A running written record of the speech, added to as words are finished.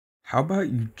How about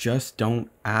you just don't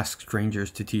ask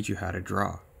strangers to teach you how to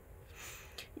draw?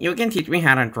 You can teach me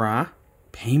how to draw.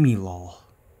 Pay me, lol.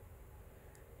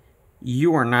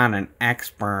 You are not an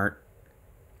expert.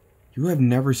 You have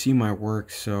never seen my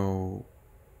work, so...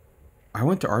 I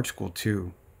went to art school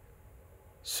too.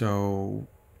 So,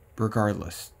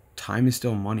 regardless, time is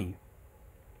still money.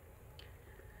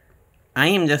 I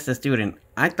am just a student.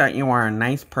 I thought you were a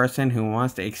nice person who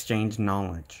wants to exchange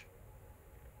knowledge.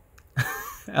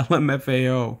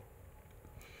 LMFAO.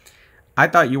 I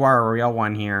thought you were a real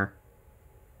one here.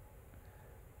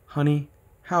 Honey,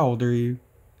 how old are you?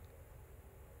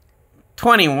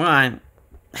 21.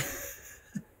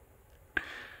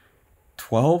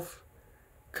 12?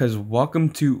 Because welcome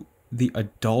to the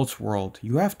adult's world.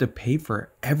 You have to pay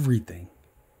for everything.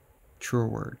 True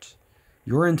words.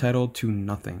 You're entitled to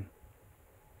nothing.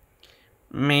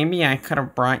 Maybe I could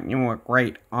have brought you a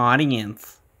great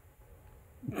audience.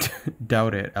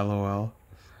 Doubt it, lol.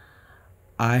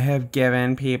 I have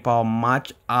given people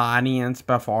much audience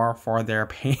before for their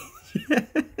pages.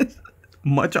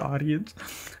 Much audience?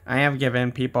 I have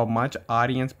given people much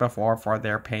audience before for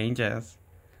their pages.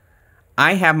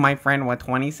 I have my friend with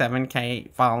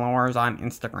 27k followers on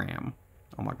Instagram.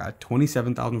 Oh my god,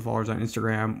 27,000 followers on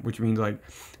Instagram, which means like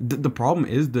the problem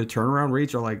is the turnaround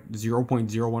rates are like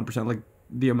 0.01%. Like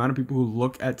the amount of people who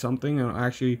look at something and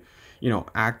actually,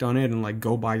 act on it and like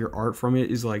go buy your art from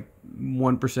it is like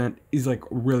 1%, is like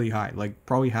really high, like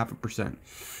probably 0.5%.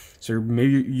 So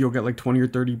maybe you'll get like 20 or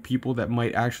 30 people that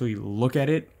might actually look at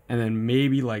it, and then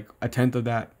maybe like a tenth of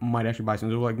that might actually buy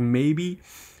something. So like maybe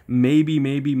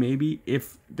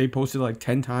if they posted like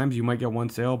 10 times, you might get one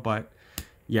sale, but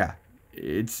yeah,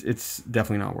 it's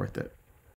definitely not worth it.